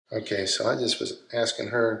Okay, so I just was asking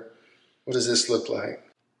her, what does this look like?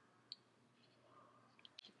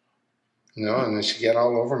 No, and then she got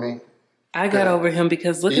all over me. I got over him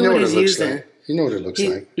because look at what he's using. Like. You know what it looks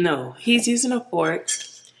like. No, he's using a fork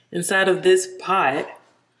inside of this pot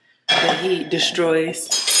that he destroys.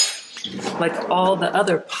 Like all the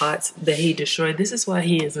other pots that he destroyed. This is why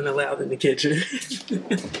he isn't allowed in the kitchen.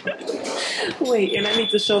 Wait, and I need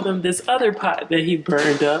to show them this other pot that he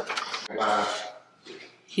burned up.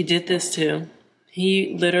 He did this too.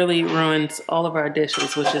 He literally ruins all of our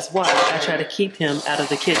dishes, which is why I try to keep him out of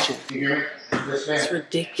the kitchen. It's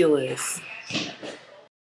ridiculous.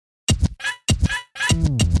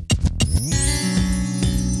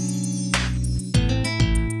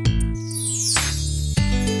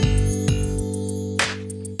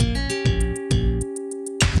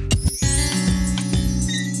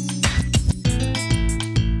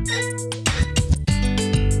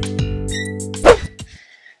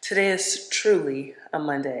 Today is truly a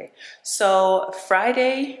Monday. So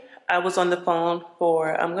Friday, I was on the phone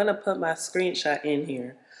for, I'm gonna put my screenshot in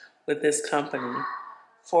here with this company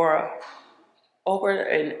for over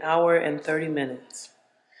an hour and 30 minutes.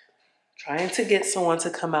 Trying to get someone to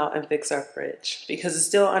come out and fix our fridge because it's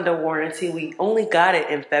still under warranty. We only got it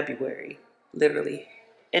in February, literally.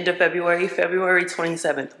 End of February, February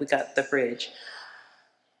 27th, we got the fridge.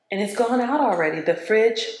 And it's gone out already. The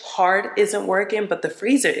fridge part isn't working, but the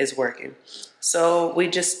freezer is working. So we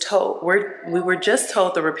were just told,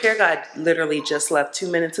 the repair guy literally just left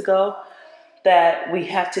 2 minutes ago, that we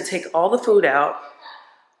have to take all the food out,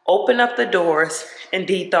 open up the doors, and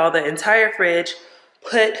de-thaw the entire fridge,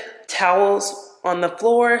 put towels on the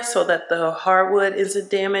floor so that the hardwood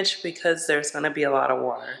isn't damaged because there's gonna be a lot of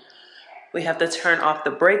water. We have to turn off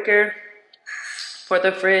the breaker for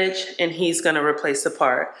the fridge, and he's gonna replace the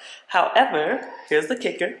part. However, here's the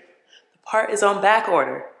kicker. The part is on back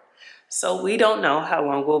order. So we don't know how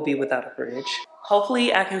long we'll be without a fridge.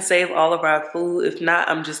 Hopefully I can save all of our food. If not,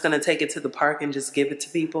 I'm just gonna take it to the park and just give it to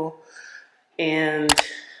people. And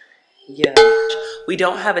yeah, we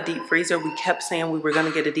don't have a deep freezer. We kept saying we were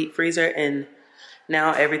gonna get a deep freezer, and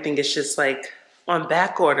now everything is just like on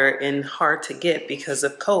back order and hard to get because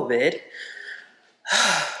of COVID.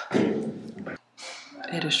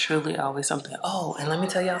 It is truly always something. Oh, and let me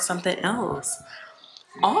tell y'all something else.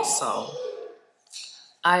 Also,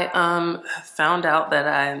 I found out that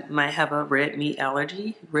I might have a red meat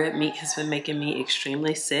allergy. Red meat has been making me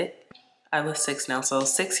extremely sick. I was 6 now, so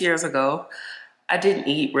 6 years ago, I didn't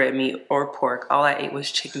eat red meat or pork. All I ate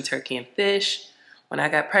was chicken, turkey, and fish. When I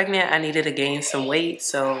got pregnant, I needed to gain some weight,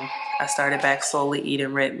 so I started back slowly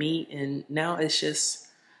eating red meat, and now it's just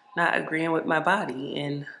not agreeing with my body.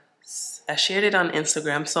 And I shared it on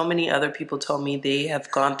Instagram. So many other people told me they have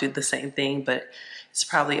gone through the same thing, but it's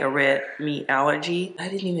probably a red meat allergy. I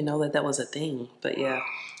didn't even know that that was a thing, but yeah.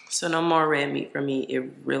 So no more red meat for me.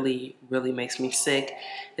 It really, really makes me sick.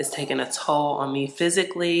 It's taking a toll on me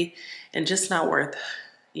physically and just not worth,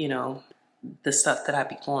 you know, the stuff that I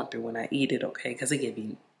be going through when I eat it, okay? Because it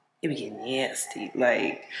be getting nasty.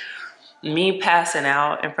 Like, me passing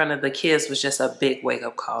out in front of the kids was just a big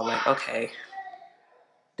wake-up call. Like, okay,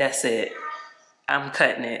 that's it. I'm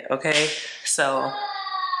cutting it, okay? So,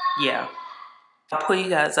 yeah. I'll pull you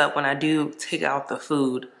guys up when I do take out the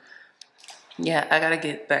food. Yeah, I gotta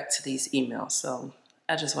get back to these emails. So,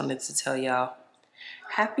 I just wanted to tell y'all,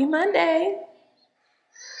 happy Monday.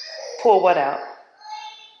 Pull what out?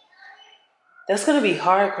 That's gonna be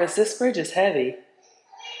hard because this fridge is heavy.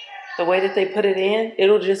 The way that they put it in,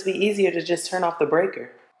 it'll just be easier to just turn off the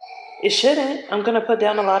breaker. It shouldn't. I'm gonna put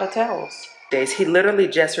down a lot of towels. He literally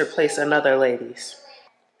just replaced another lady's.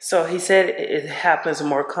 So he said it happens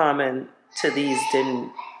more common to these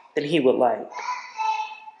than he would like.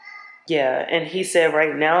 Yeah, and he said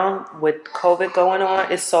right now with COVID going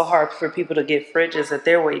on, it's so hard for people to get fridges that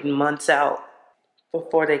they're waiting months out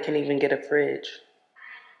before they can even get a fridge.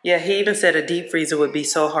 Yeah, he even said a deep freezer would be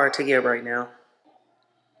so hard to get right now.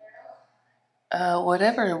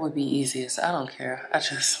 Whatever would be easiest. I don't care. I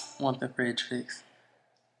just want the fridge fixed.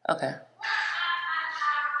 Okay.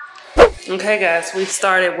 Okay, guys, we've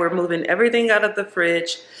started. We're moving everything out of the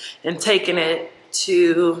fridge and taking it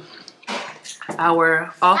to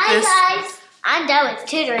our office. Hi, guys. I'm done with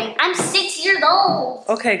tutoring. I'm 6 years old.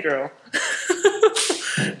 Okay, girl.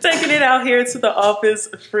 Taking it out here to the office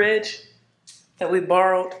fridge that we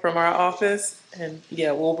borrowed from our office. And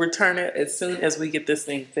yeah, we'll return it as soon as we get this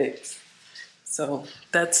thing fixed. So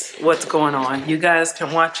that's what's going on. You guys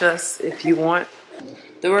can watch us if you want.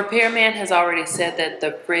 The repairman has already said that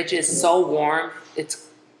the fridge is so warm, it's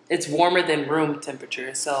warmer than room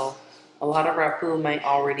temperature. So a lot of our food might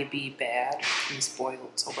already be bad and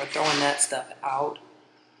spoiled. So we're throwing that stuff out.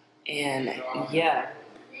 And yeah.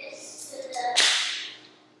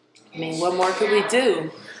 I mean, what more could we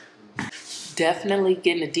do? Definitely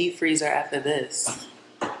getting a deep freezer after this.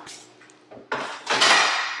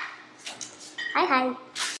 Hi.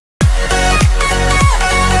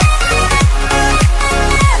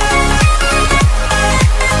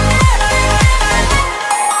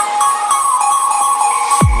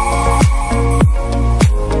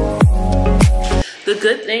 The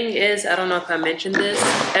good thing is, I don't know if I mentioned this,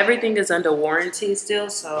 everything is under warranty still,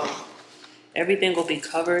 so everything will be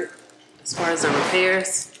covered as far as the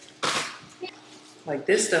repairs. Like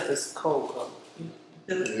this stuff is cold.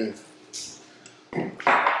 Yeah.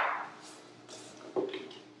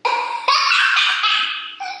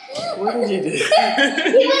 What did you do?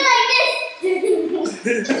 He went like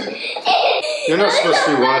this. You're not supposed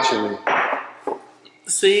to be watching me.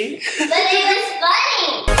 See? But it was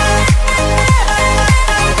funny.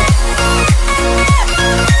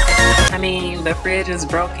 I mean, the fridge is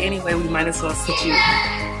broke anyway. We might as well sit you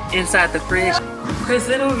inside the fridge. Chris,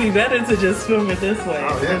 it would be better to just film it this way.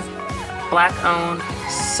 Oh, yeah. Black owned,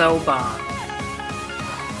 so bomb.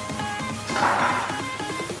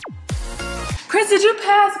 Chris, did you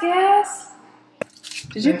pass gas?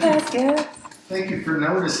 Did you pass gas? Thank you for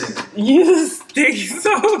noticing. You stink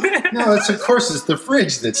so bad. No, of course it's the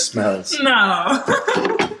fridge that smells. No.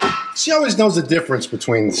 She always knows the difference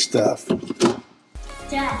between stuff.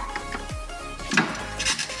 Dad.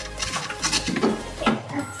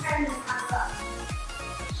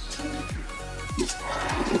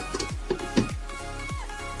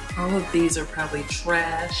 All of these are probably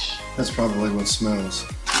trash. That's probably what smells.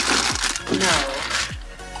 No.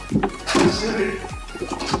 Yeah.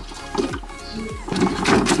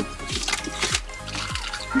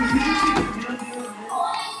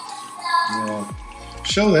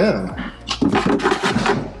 Show them.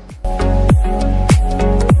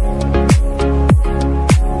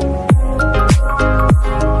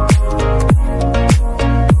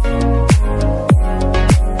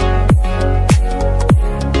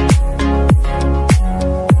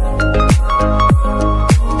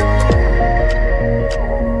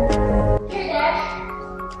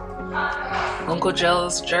 Uncle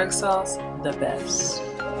Joe's jerk sauce, the best.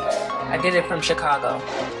 I get it from Chicago.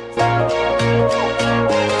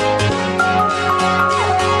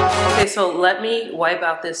 Okay, so let me wipe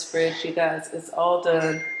out this fridge, you guys. It's all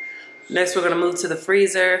done. Next, we're gonna move to the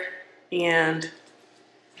freezer and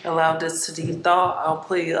allow this to de-thaw. I'll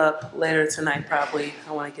put you up later tonight, probably.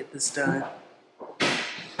 I wanna get this done.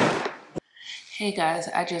 Hey guys,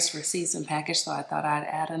 I just received some package, so I thought I'd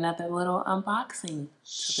add another little unboxing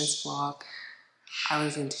to this vlog. I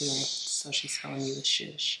was in tears, so she's telling me to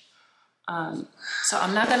shush. So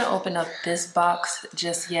I'm not gonna open up this box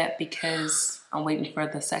just yet because I'm waiting for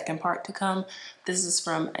the second part to come. This is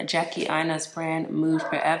from Jackie Ina's brand, Mood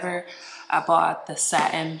Forever. I bought the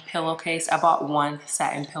satin pillowcase. I bought one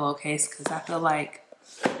satin pillowcase because I feel like,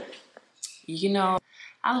 you know,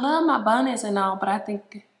 I love my bonnets and all, but I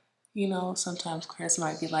think, you know, sometimes Chris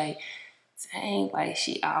might be like, dang, like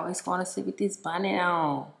she always wanna sleep with this bonnet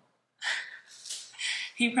on.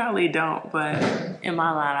 He probably don't, but in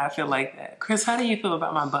my mind, I feel like that. Chris, how do you feel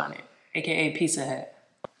about my bonnet, AKA pizza hat?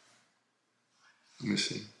 Let me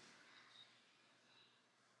see.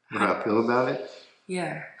 What do I feel about it?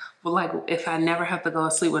 Yeah. Well, like, if I never have to go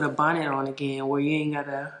to sleep with a bonnet on again, where you ain't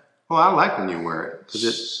gotta... Well, I like when you wear it.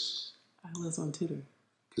 Cause I was on Twitter.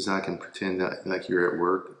 Because I can pretend that like you're at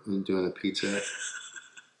work and doing a pizza.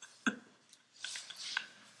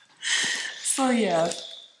 So, yeah.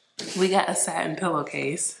 We got a satin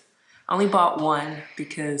pillowcase. I only bought one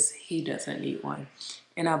because he doesn't need one.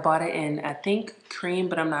 And I bought it in, I think, cream,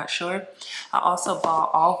 but I'm not sure. I also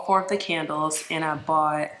bought all 4 of the candles, and I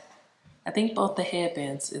bought, I think, both the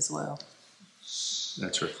headbands as well.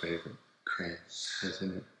 That's her favorite. Cream,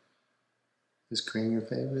 isn't it? Is cream your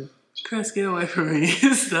favorite? Chris, get away from me.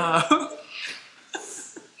 Stop.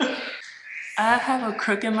 I have a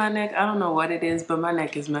crook in my neck. I don't know what it is, but my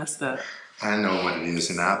neck is messed up. I know what it is,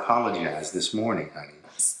 and I apologize this morning, honey.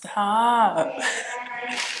 Stop.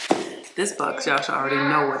 This box, y'all should already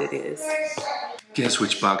know what it is. Guess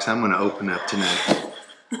which box I'm gonna open up tonight.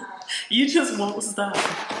 You just won't stop.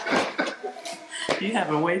 You're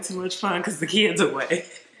having way too much fun because the kids are away.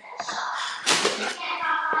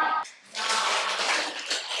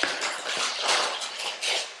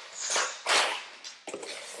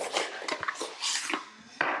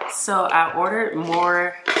 So I ordered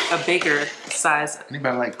a bigger size.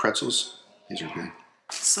 Anybody like pretzels? These are good.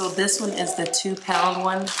 So this one is the 2-pound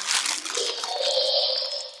one.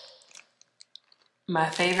 My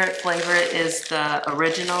favorite flavor is the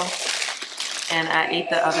original, and I ate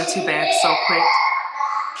the other 2 bags so quick.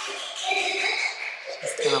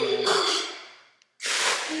 She's telling me.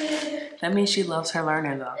 That means she loves her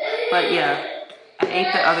learning though. But yeah, I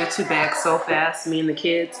ate the other 2 bags so fast, me and the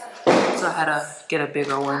kids, so I had to get a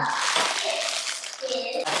bigger one.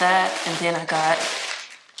 That, and then I got,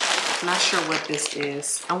 I'm not sure what this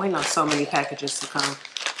is. I'm waiting on so many packages to come.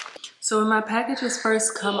 So when my packages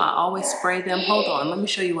first come, I always spray them. Hold on, let me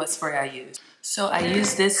show you what spray I use. So I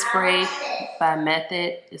use this spray by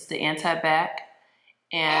Method. It's the anti-bac.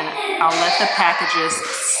 And I'll let the packages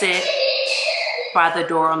sit by the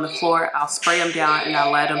door on the floor. I'll spray them down and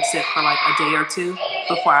I'll let them sit for like a day or 2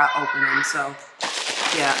 before I open them. So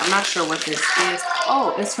yeah, I'm not sure what this is.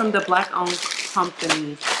 Oh, it's from the Black-owned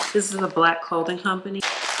company. This is a black clothing company.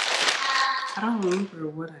 I don't remember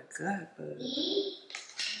what I got, but...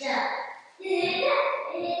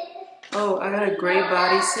 Oh, I got a gray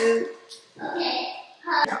bodysuit.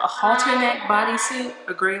 A halter neck bodysuit,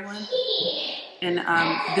 a gray one. And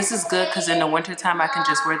this is good because in the wintertime I can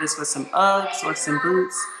just wear this with some Uggs or some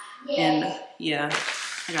boots. And yeah,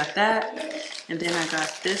 I got that. And then I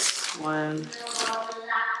got this one.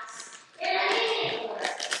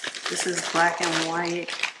 This is black and white.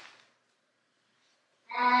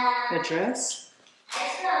 A dress?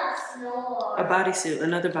 A bodysuit,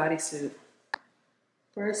 another bodysuit.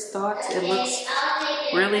 First thoughts, it looks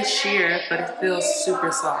really sheer, but it feels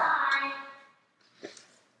super soft.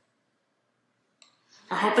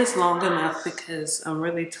 I hope it's long enough because I'm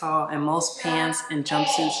really tall and most pants and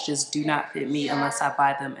jumpsuits just do not fit me unless I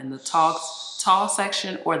buy them in the tall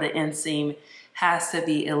section, or the inseam has to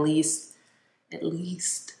be at least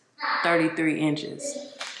 33 inches.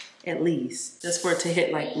 At least, just for it to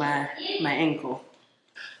hit like my ankle.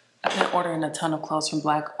 I've been ordering a ton of clothes from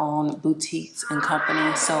Black-owned boutiques and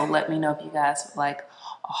companies, so let me know if you guys would like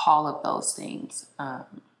a haul of those things. I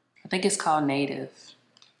think it's called Native.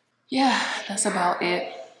 Yeah, that's about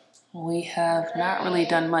it. We have not really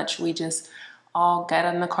done much. We just all got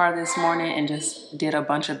in the car this morning and just did a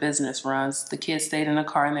bunch of business runs. The kids stayed in the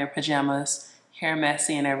car in their pajamas, hair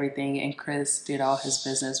messy and everything, and Chris did all his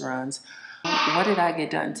business runs. What did I get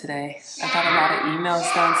done today? I got a lot of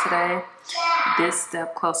emails done today. This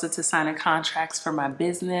step closer to signing contracts for my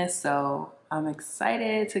business, so I'm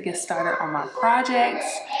excited to get started on my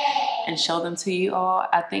projects and show them to you all.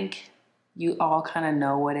 I think you all kind of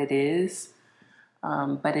know what it is,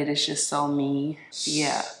 but it is just so me.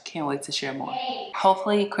 Yeah, can't wait to share more.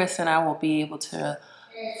 Hopefully Chris and I will be able to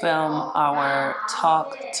film our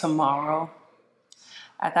talk tomorrow.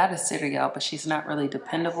 I got a sitter, y'all, but she's not really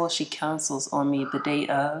dependable. She cancels on me the day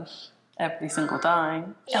of every single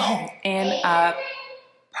time. Oh, and I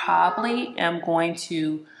probably am going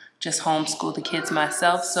to just homeschool the kids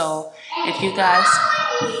myself. So if you guys...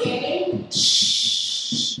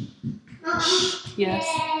 Shh. Yes.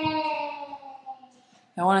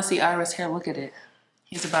 I want to see Iris' hair. Look at it.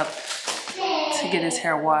 He's about to get his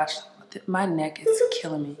hair washed. My neck is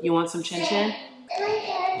killing me. You want some chin chin?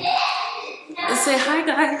 Say hi,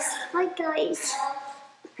 guys. Hi, guys.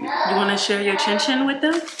 You want to share your chin chin with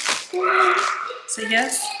them? Say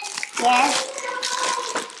yes. Yes.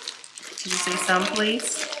 Can you say some,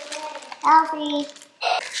 please? Elfie.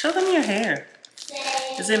 Show them your hair.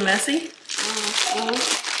 Is it messy?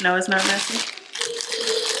 No, it's not messy.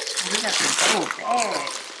 Oh, we got this so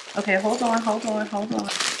bad. Okay, hold on.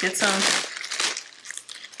 Get some.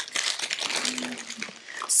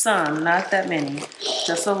 Some, not that many.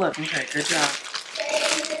 Just a little. Okay, good job.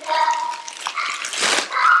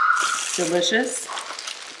 Delicious.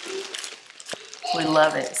 We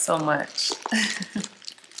love it so much.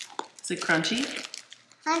 Is it crunchy?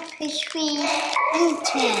 I'm crispy.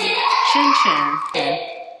 Chin. Chin chin.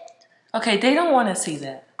 Okay, they don't want to see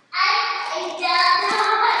that.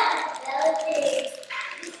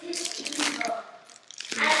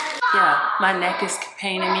 Yeah, my neck is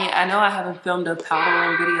paining me. I know I haven't filmed a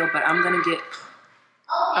powdering video, but I'm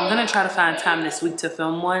gonna try to find time this week to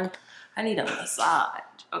film one. I need a massage,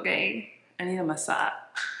 okay? I need a massage.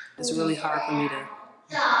 It's really hard for me to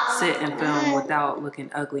sit and film without looking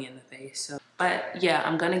ugly in the face. So, but yeah,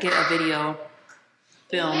 I'm gonna get a video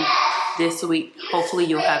filmed this week. Hopefully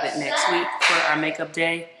you'll have it next week for our makeup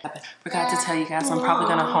day. I forgot to tell you guys, I'm probably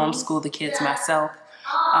gonna homeschool the kids myself.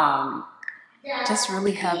 Just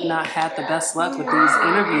really have not had the best luck with these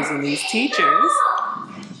interviews and these teachers,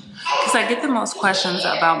 because I get the most questions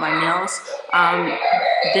about my nails.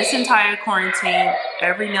 This entire quarantine,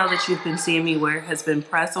 every nail that you've been seeing me wear has been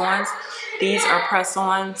press-ons. These are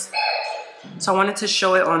press-ons. So I wanted to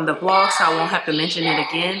show it on the vlog so I won't have to mention it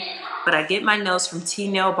again. But I get my nails from T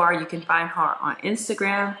Nail Bar. You can find her on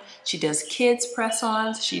Instagram. She does kids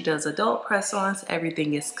press-ons. She does adult press-ons.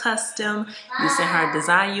 Everything is custom. You send her a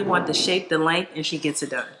design you want, the shape, the length, and she gets it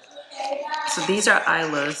done. So these are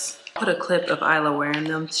Isla's. Put a clip of Isla wearing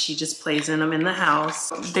them. She just plays in them in the house.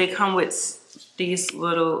 They come with these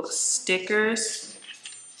little stickers,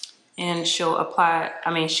 and she'll apply,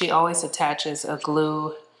 she always attaches a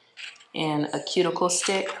glue and a cuticle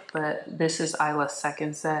stick, but this is Isla's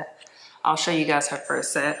second set. I'll show you guys her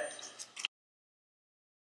first set.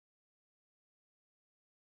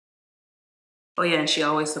 Oh yeah, and she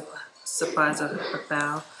always supplies a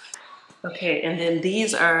foul. Okay, and then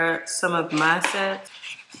these are some of my sets.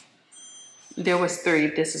 There was 3,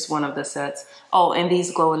 this is one of the sets. Oh, and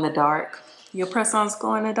these glow in the dark. Your press-ons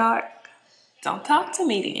glow in the dark? Don't talk to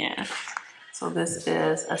me then. So this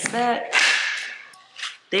is a set.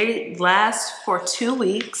 They last for 2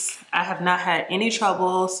 weeks. I have not had any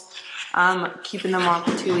troubles. I'm keeping them on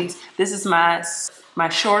for 2 weeks. This is my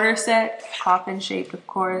shorter set, coffin shaped, of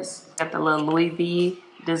course. Got the little Louis V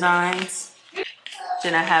designs.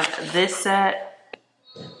 Then I have this set.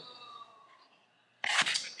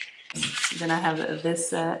 Then I have this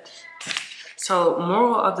set. So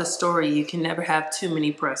moral of the story, you can never have too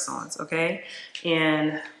many press-ons, okay?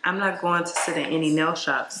 And I'm not going to sit in any nail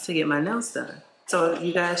shops to get my nails done. So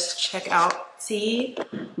you guys check out T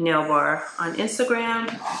Nail Bar on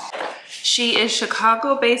Instagram. She is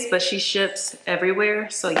Chicago-based, but she ships everywhere.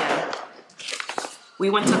 So yeah, we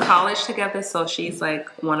went to college together, so she's like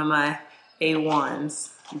one of my A1s,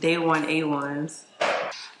 day one A1s.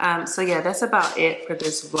 So yeah, that's about it for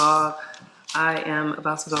this vlog. I am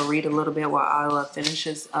about to go read a little bit while Isla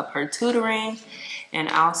finishes up her tutoring, and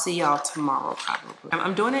I'll see y'all tomorrow probably.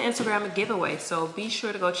 I'm doing an Instagram giveaway, so be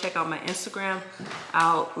sure to go check out my Instagram.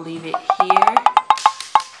 I'll leave it here.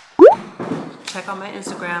 Check out my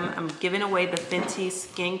Instagram. I'm giving away the Fenty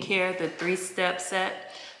skincare, the 3-step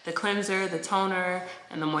set, the cleanser, the toner,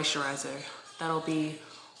 and the moisturizer. That'll be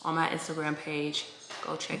on my Instagram page.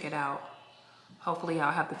 Go check it out. Hopefully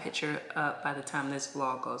I'll have the picture up by the time this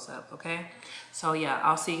vlog goes up, okay? So yeah,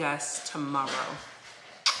 I'll see you guys tomorrow.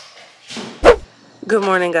 Good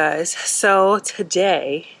morning, guys. So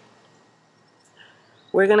today,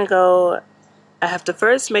 we're gonna go, I have to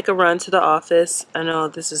first make a run to the office. I know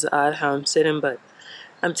this is odd how I'm sitting, but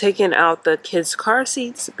I'm taking out the kids' car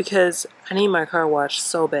seats because I need my car washed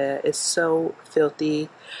so bad. It's so filthy.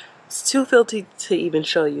 It's too filthy to even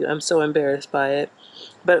show you. I'm so embarrassed by it.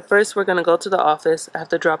 But first we're gonna go to the office. I have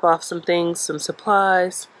to drop off some things, some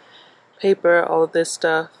supplies, paper, all of this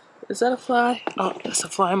stuff. Is that a fly? Oh, that's a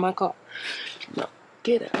fly in my car. No,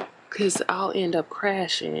 get out, because I'll end up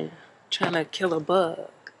crashing, trying to kill a bug.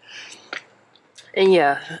 And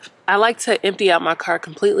yeah, I like to empty out my car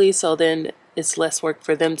completely, so then it's less work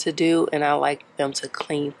for them to do, and I like them to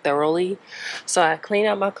clean thoroughly. So I clean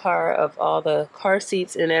out my car of all the car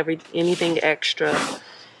seats and anything extra,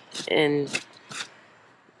 and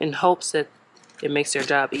in hopes that it makes their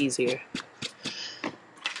job easier.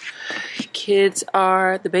 Kids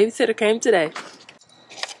are, the babysitter came today.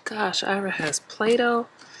 Gosh, Ira has Play-Doh.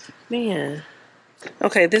 Man.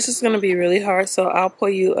 Okay, this is gonna be really hard, so I'll pull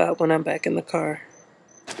you up when I'm back in the car.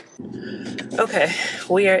 Okay,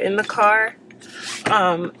 we are in the car.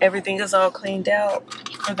 Everything is all cleaned out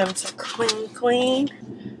for them to clean.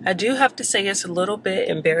 I do have to say it's a little bit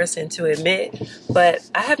embarrassing to admit, but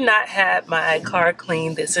I have not had my car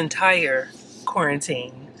cleaned this entire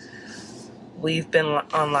quarantine. We've been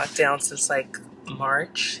on lockdown since like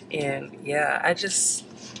March, and yeah,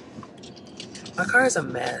 my car is a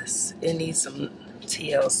mess. It needs some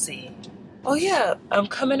TLC. Oh yeah, I'm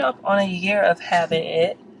coming up on a year of having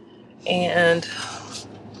it, and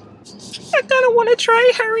I kind of want to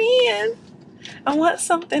try her in. I want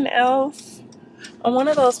something else. I'm one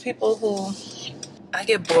of those people who, I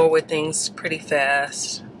get bored with things pretty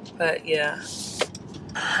fast, but yeah.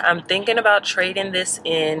 I'm thinking about trading this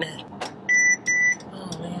in.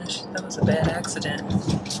 Oh man, that was a bad accident.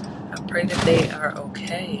 I pray that they are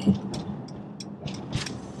okay.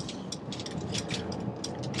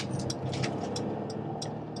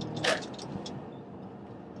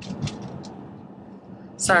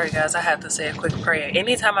 Sorry guys, I have to say a quick prayer.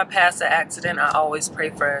 Anytime I pass an accident, I always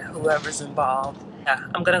pray for whoever's involved. Yeah,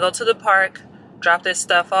 I'm gonna go to the park, drop this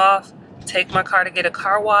stuff off, take my car to get a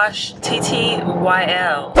car wash,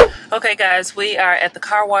 TTYL. Okay guys, we are at the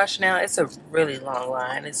car wash now. It's a really long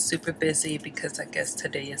line. It's super busy because I guess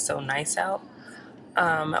today is so nice out.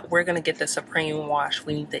 We're gonna get the Supreme wash.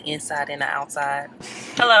 We need the inside and the outside.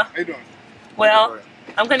 Hello. How you doing? Well,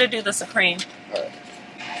 I'm gonna do the Supreme. Alright.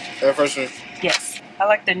 Air freshener? Yes. I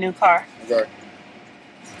like the new car. Okay.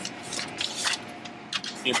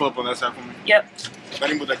 Can you pull up on that side for me? Yep.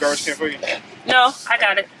 Let me move that garbage can for you. No, I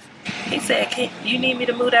got it. He said, you need me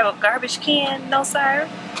to move that garbage can? No, sir.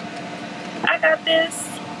 I got this.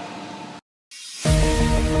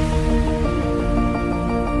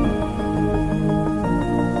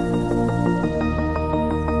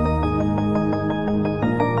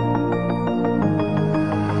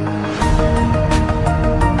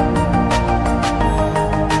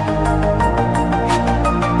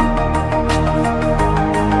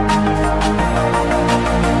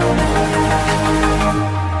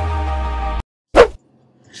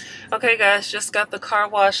 Okay guys, just got the car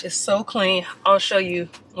wash. It's so clean. I'll show you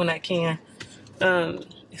when I can.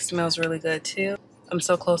 It smells really good too. I'm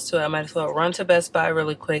so close to it, I might as well run to Best Buy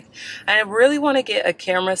really quick. I really want to get a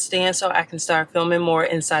camera stand so I can start filming more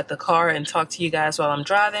inside the car and talk to you guys while I'm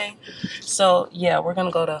driving. So yeah, we're gonna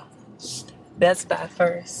go to Best Buy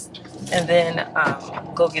first and then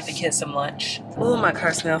go get the kids some lunch. Ooh, my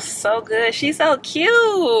car smells so good. She's so cute.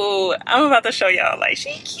 I'm about to show y'all, like,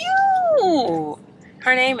 she cute.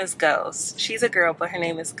 Her name is Ghost. She's a girl, but her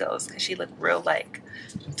name is Ghost because she looked real, like,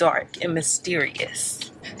 dark and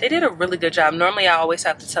mysterious. They did a really good job. Normally, I always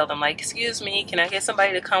have to tell them, like, excuse me, can I get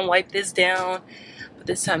somebody to come wipe this down? But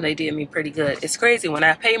this time, they did me pretty good. It's crazy. When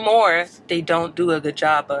I pay more, they don't do a good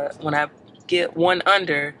job. But when I get one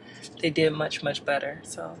under, they did much, much better.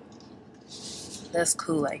 So that's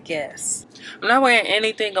cool, I guess. I'm not wearing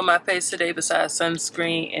anything on my face today besides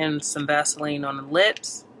sunscreen and some Vaseline on the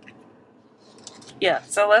lips. Yeah,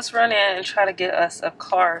 so let's run in and try to get us a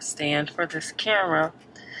car stand for this camera.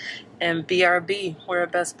 And BRB, we're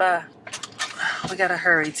at Best Buy. We gotta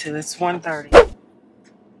hurry too, it's 1:30.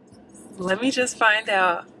 Let me just find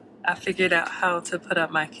out. I figured out how to put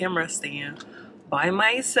up my camera stand by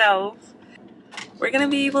myself. We're gonna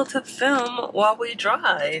be able to film while we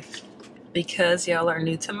drive. Because y'all are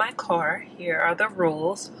new to my car, here are the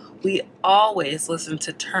rules. We always listen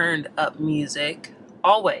to turned up music,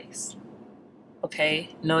 always.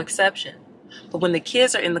 Okay, no exception. But when the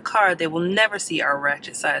kids are in the car, they will never see our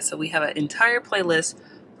ratchet side. So we have an entire playlist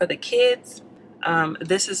for the kids.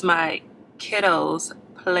 This is my kiddos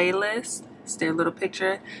playlist. It's their little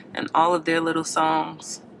picture and all of their little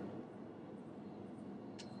songs.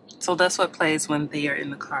 So that's what plays when they are in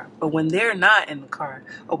the car. But when they're not in the car,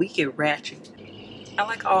 oh, we get ratchet. I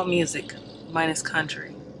like all music, minus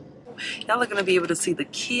country. Y'all are gonna be able to see the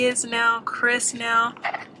kids now, Chris now.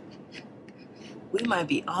 We might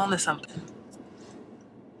be on to something.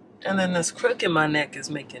 And then this crook in my neck is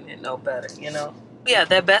making it no better, you know? Yeah,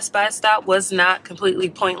 that Best Buy stop was not completely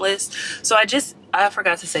pointless. So I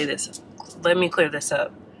forgot to say this. Let me clear this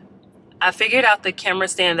up. I figured out the camera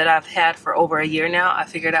stand that I've had for over a year now. I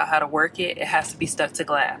figured out how to work it. It has to be stuck to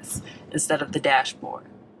glass instead of the dashboard.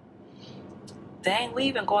 Dang, we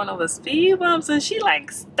even going over speed bumps and she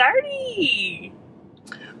like 30.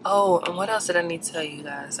 Oh, and what else did I need to tell you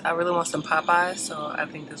guys? I really want some Popeyes, so I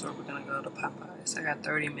think this is where we're gonna go to Popeyes. I got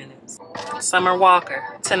 30 minutes. Summer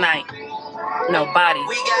Walker, tonight. No, Body.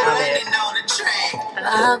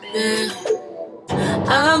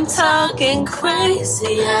 I'm talking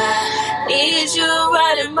crazy. I need you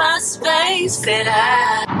right in my space.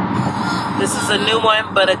 This is a new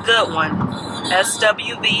one, but a good one.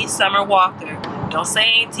 SWV, Summer Walker. Don't say I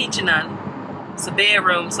ain't teaching none. It's a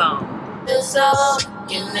bedroom song. It's all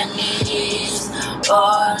in the knees,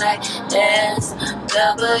 or like SWV.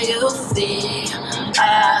 I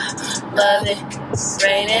love it,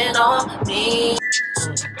 raining on me.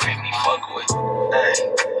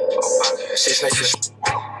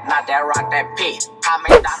 Not that rock, that pit.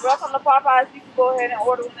 Welcome to Popeyes. You can go ahead and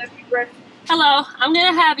order whenever you're ready. Hello, I'm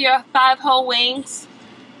gonna have your 5 whole wings,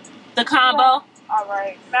 the combo. All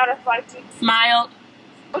right, matter spicy. Mild.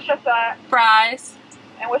 What's your side? Fries.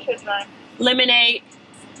 And what's your drink? Lemonade.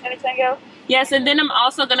 Anything else? Yes, and then I'm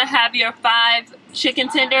also gonna have your 5 chicken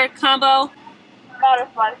tender combo. Matter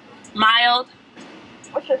spicy. Mild.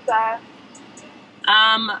 What's your side?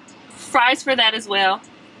 Fries for that as well.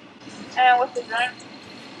 And what's the drink?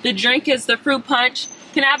 The drink is the fruit punch.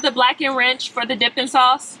 Can I have the black and ranch for the dipping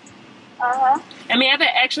sauce? And may I have an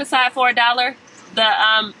extra side for $1?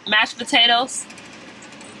 The mashed potatoes.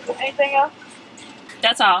 Anything else?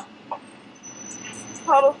 That's all.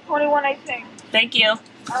 Total $21.18. Thank you.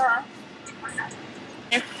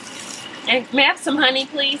 And may I have some honey,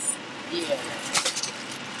 please? Yeah.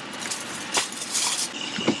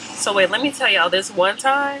 So wait, let me tell y'all this one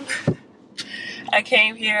time. I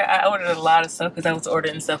came here, I ordered a lot of stuff because I was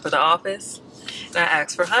ordering stuff for the office. And I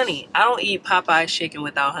asked for honey. I don't eat Popeye's chicken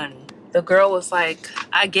without honey. The girl was like,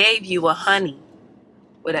 I gave you a honey,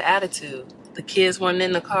 with an attitude. The kids weren't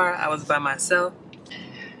in the car. I was by myself.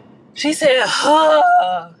 She said,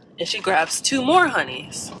 huh, and she grabs 2 more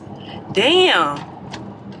honeys. Damn.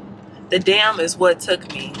 The damn is what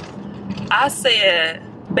took me. I said,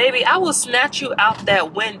 baby, I will snatch you out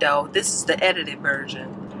that window. This is the edited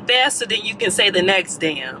version. Faster than you can say the next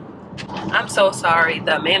damn. I'm so sorry.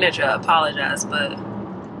 The manager apologized, but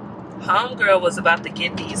homegirl was about to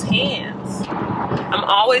get these hands. I'm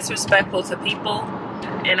always respectful to people,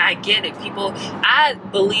 and I get it. People, I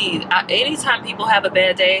believe, anytime people have a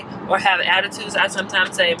bad day or have attitudes, I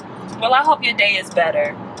sometimes say, well, I hope your day is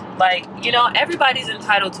better. Like, you know, everybody's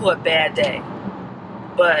entitled to a bad day.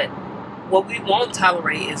 But what we won't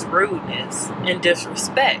tolerate is rudeness and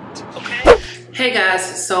disrespect, okay? Hey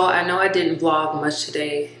guys, so I know I didn't vlog much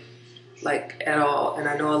today, like at all, and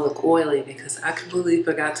I know I look oily because I completely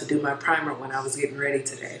forgot to do my primer when I was getting ready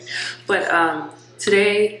today. But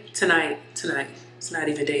tonight, it's not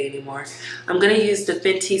even day anymore, I'm gonna use the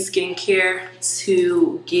Fenty skincare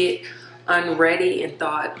to get unready, and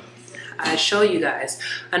thought I'd show you guys.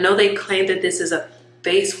 I know they claim that this is a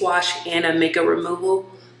face wash and a makeup removal,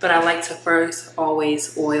 but I like to first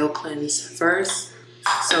always oil cleanse first.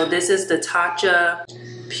 So this is the Tatcha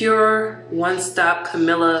Pure One Stop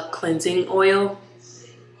Camilla Cleansing Oil.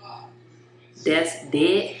 That's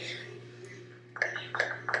it.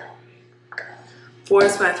 4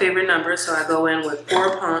 is my favorite number, so I go in with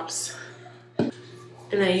 4 pumps.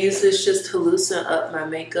 And I use this just to loosen up my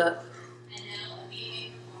makeup.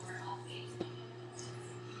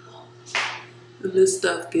 And this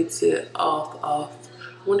stuff gets it off. I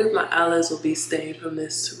wonder if my eyelids will be stained from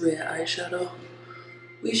this red eyeshadow.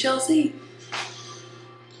 We shall see.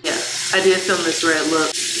 Yeah, I did film this red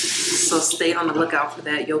look, so stay on the lookout for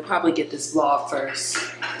that. You'll probably get this vlog first.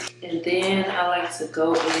 And then I like to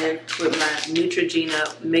go in with my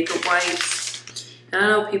Neutrogena makeup wipes. And I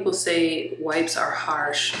know people say wipes are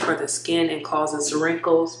harsh for the skin and causes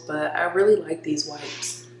wrinkles, but I really like these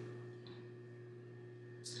wipes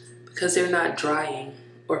because they're not drying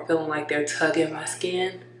or feeling like they're tugging my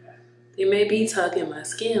skin. They may be tugging my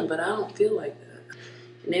skin, but I don't feel like that.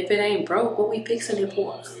 And if it ain't broke, what we fixing it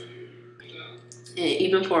for? And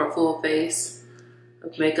even for a full face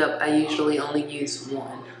of makeup, I usually only use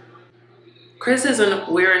 1. Chris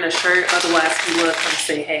isn't wearing a shirt, otherwise he would come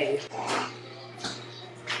say hey.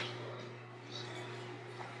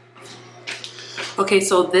 Okay,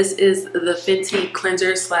 so this is the Fenty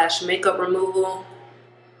cleanser / makeup removal.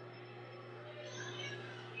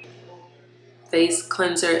 Face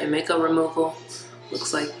cleanser and makeup removal.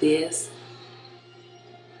 Looks like this.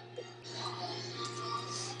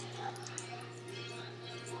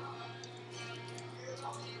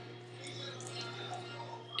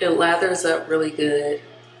 It lathers up really good,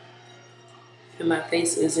 and my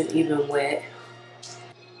face isn't even wet.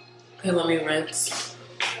 Okay, let me rinse.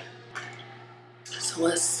 So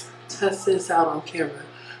let's test this out on camera.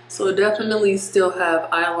 So I definitely still have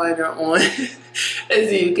eyeliner on,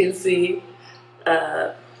 as you can see.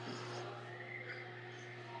 That's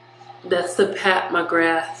the Pat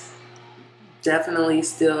McGrath. Definitely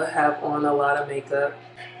still have on a lot of makeup.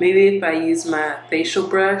 Maybe if I use my facial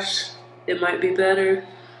brush, it might be better.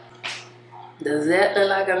 Does that look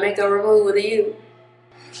like a makeup removal to you?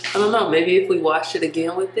 I don't know, maybe if we wash it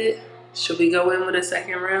again with it, should we go in with a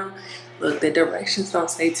second round? Look, the directions don't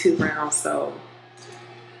say 2 rounds, so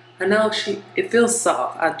I know it feels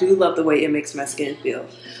soft. I do love the way it makes my skin feel.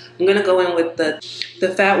 I'm gonna go in with the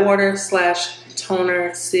Fat Water /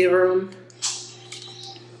 Toner Serum.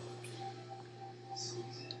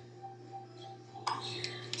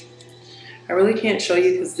 I really can't show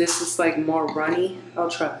you because this is like more runny. I'll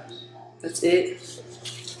try. That's it.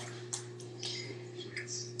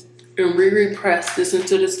 And re-press this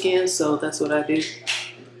into the skin, so that's what I do.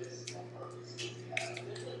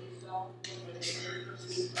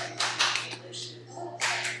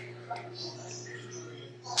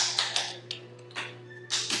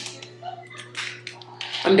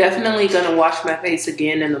 I'm definitely gonna wash my face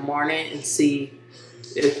again in the morning and see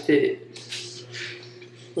if it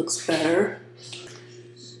looks better.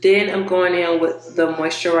 Then I'm going in with the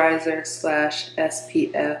moisturizer /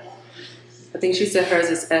 SPF. I think she said hers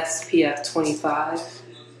is SPF 25.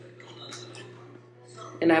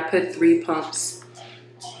 And I put 3 pumps.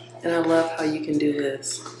 And I love how you can do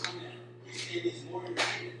this.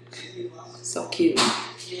 So cute.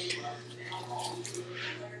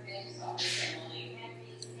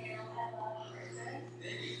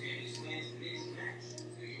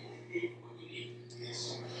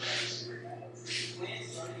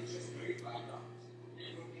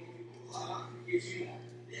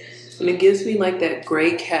 And it gives me like that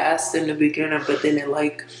gray cast in the beginning, but then it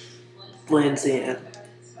like blends in.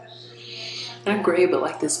 Not gray, but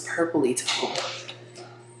like this purpley tone.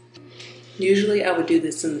 Usually I would do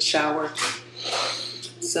this in the shower.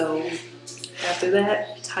 So after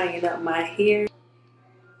that, tying up my hair.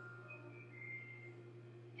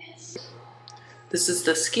 This is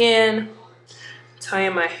the skin.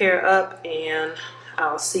 Tying my hair up, and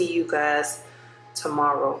I'll see you guys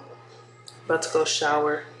tomorrow. About to go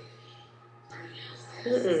shower.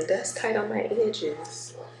 That's tight on my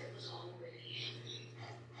edges.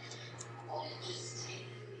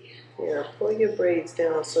 Yeah, pull your braids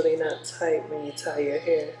down so they're not tight when you tie your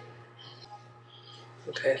hair.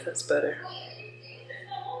 Okay, that's better.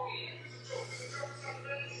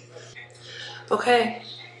 Okay.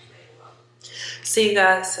 See you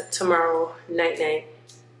guys tomorrow. Night night.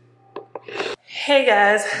 Hey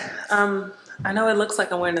guys. I know it looks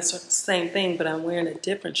like I'm wearing the same thing, but I'm wearing a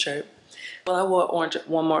different shirt. Well, I wore orange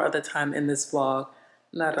one more other time in this vlog.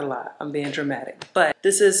 Not a lot. I'm being dramatic. But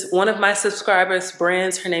this is one of my subscribers'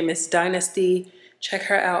 brands. Her name is Dynasty. Check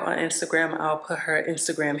her out on Instagram. I'll put her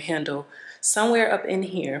Instagram handle somewhere up in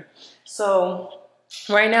here. So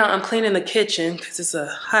right now I'm cleaning the kitchen because it's a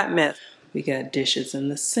hot mess. We got dishes in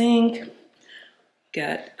the sink.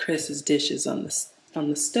 Got Chris's dishes on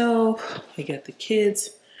the stove. We got the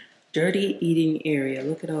kids' dirty eating area.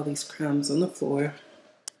 Look at all these crumbs on the floor.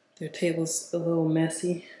 Their table's a little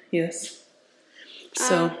messy. Yes.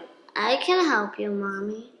 So I can help you,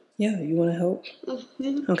 Mommy. yeah, you want to help?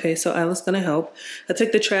 Okay, so Isla's gonna help. I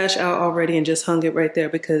took the trash out already and just hung it right there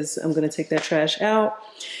because I'm gonna take that trash out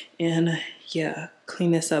and yeah,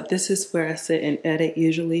 clean this up. This is where I sit and edit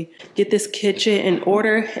usually. Get this kitchen in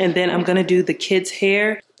order, and then I'm gonna do the kids'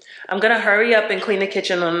 hair. I'm gonna hurry up and clean the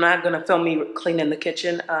kitchen. I'm not gonna film me cleaning the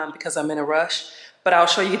kitchen because I'm in a rush, but I'll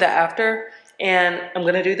show you that after. And I'm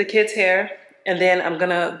gonna do the kids' hair, and then I'm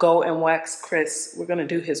gonna go and wax Chris. We're gonna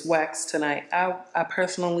do his wax tonight. I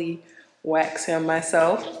personally wax him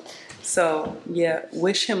myself. So yeah,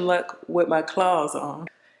 wish him luck with my claws on.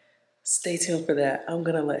 Stay tuned for that. I'm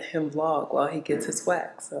gonna let him vlog while he gets his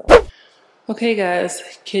wax. So. Okay guys,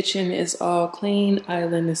 kitchen is all clean,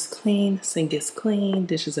 island is clean, sink is clean,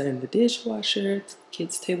 dishes are in the dishwasher,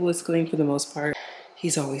 kids' table is clean for the most part.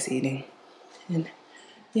 He's always eating. And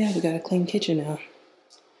yeah, we got a clean kitchen now.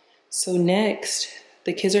 So next,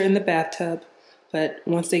 the kids are in the bathtub, but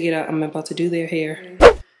once they get out, I'm about to do their hair.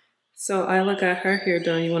 So Isla got her hair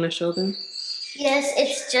done. You want to show them? Yes,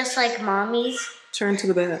 it's just like Mommy's. Turn to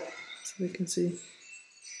the back so they can see.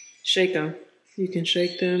 Shake them. You can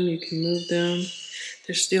shake them, you can move them.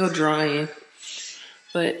 They're still drying,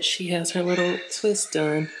 but she has her little twist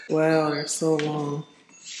done. Wow, they're so long.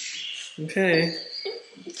 Okay.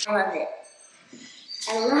 I love it.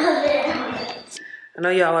 I love it. I know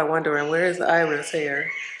y'all are wondering, where is Ira's hair?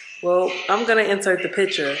 Well, I'm gonna insert the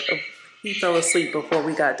picture of he fell asleep before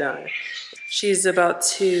we got done. She's about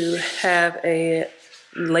to have a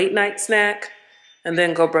late night snack and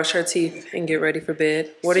then go brush her teeth and get ready for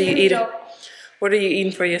bed. What are you eating? What are you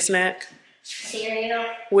eating for your snack? Cereal.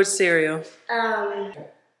 Which cereal?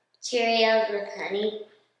 Cheerios with honey.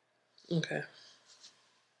 Okay.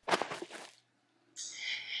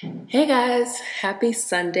 Hey guys, happy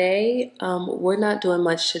Sunday. We're not doing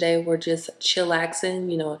much today. We're just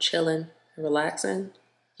chillaxing, you know, chilling, relaxing.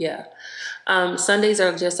 Yeah. Sundays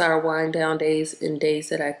are just our wind down days and days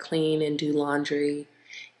that I clean and do laundry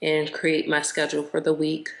and create my schedule for the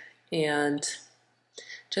week and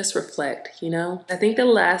just reflect, you know? I think the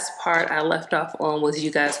last part I left off on was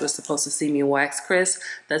you guys were supposed to see me wax Chris.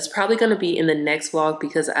 That's probably gonna be in the next vlog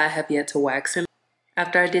because I have yet to wax him.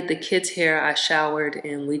 After I did the kids' hair, I showered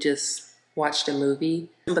and we just watched a movie,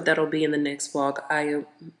 but that'll be in the next vlog. I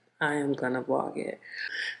am gonna vlog it.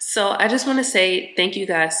 So I just wanna say thank you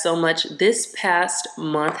guys so much. This past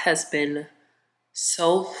month has been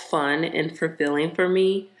so fun and fulfilling for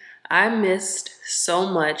me. I missed so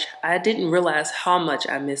much. I didn't realize how much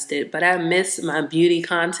I missed it, but I missed my beauty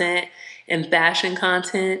content and fashion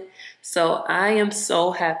content. So I am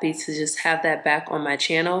so happy to just have that back on my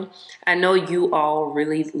channel. I know you all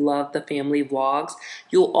really love the family vlogs.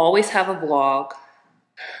 You'll always have a vlog,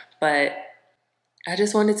 but I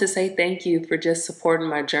just wanted to say thank you for just supporting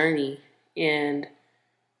my journey and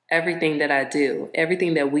everything that I do,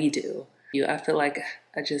 everything that we do. I feel like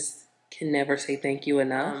I just can never say thank you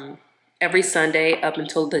enough. Every Sunday up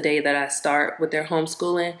until the day that I start with their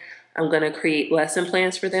homeschooling, I'm gonna create lesson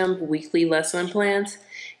plans for them, weekly lesson plans,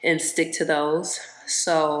 and stick to those.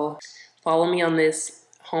 So follow me on this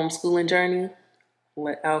homeschooling journey.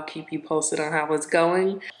 I'll keep you posted on how it's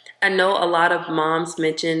going. I know a lot of moms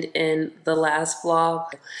mentioned in the last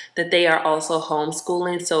vlog that they are also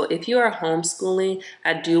homeschooling. So if you are homeschooling,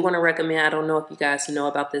 I do want to recommend, I don't know if you guys know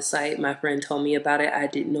about this site. My friend told me about it. I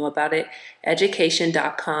didn't know about it.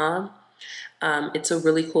 Education.com. It's a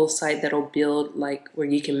really cool site that'll build like where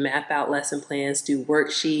you can map out lesson plans, do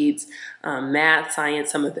worksheets, math,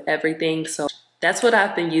 science, some of everything. So that's what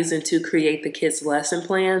I've been using to create the kids' lesson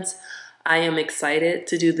plans. I am excited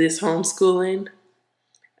to do this homeschooling.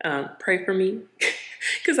 Pray for me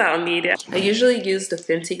because I'll need it. I usually use the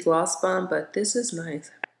Fenty Gloss Bomb, but this is nice.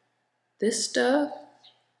 This stuff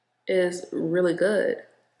is really good.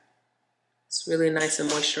 It's really nice and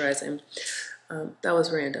moisturizing. That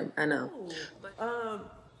was random, I know.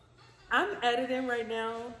 I'm editing right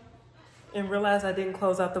now and realize I didn't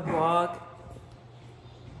close out the vlog.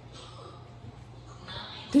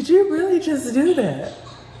 Did you really just do that?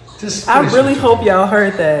 I really hope y'all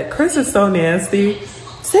heard that. Chris is so nasty.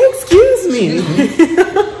 Say excuse me.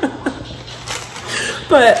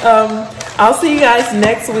 But I'll see you guys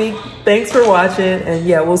next week. Thanks for watching. And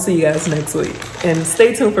yeah, we'll see you guys next week. And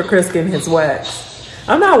stay tuned for Chris getting his wax.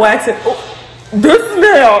 I'm not waxing. Oh, this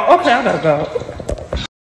smell. Okay, I gotta go.